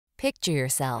Picture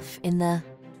yourself in the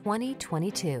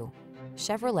 2022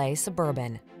 Chevrolet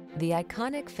Suburban. The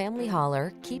iconic family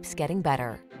hauler keeps getting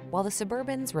better. While the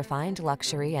Suburban's refined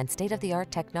luxury and state-of-the-art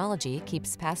technology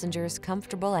keeps passengers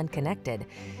comfortable and connected,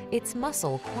 its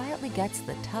muscle quietly gets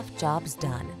the tough jobs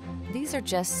done. These are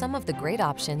just some of the great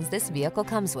options this vehicle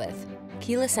comes with: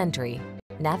 keyless entry,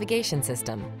 navigation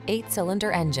system,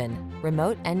 8-cylinder engine,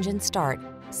 remote engine start,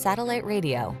 satellite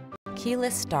radio,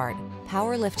 keyless start,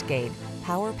 power liftgate,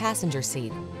 power passenger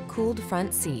seat, cooled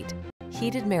front seat,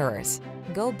 heated mirrors.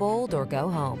 Go bold or go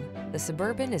home. The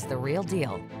Suburban is the real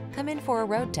deal. Come in for a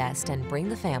road test and bring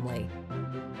the family.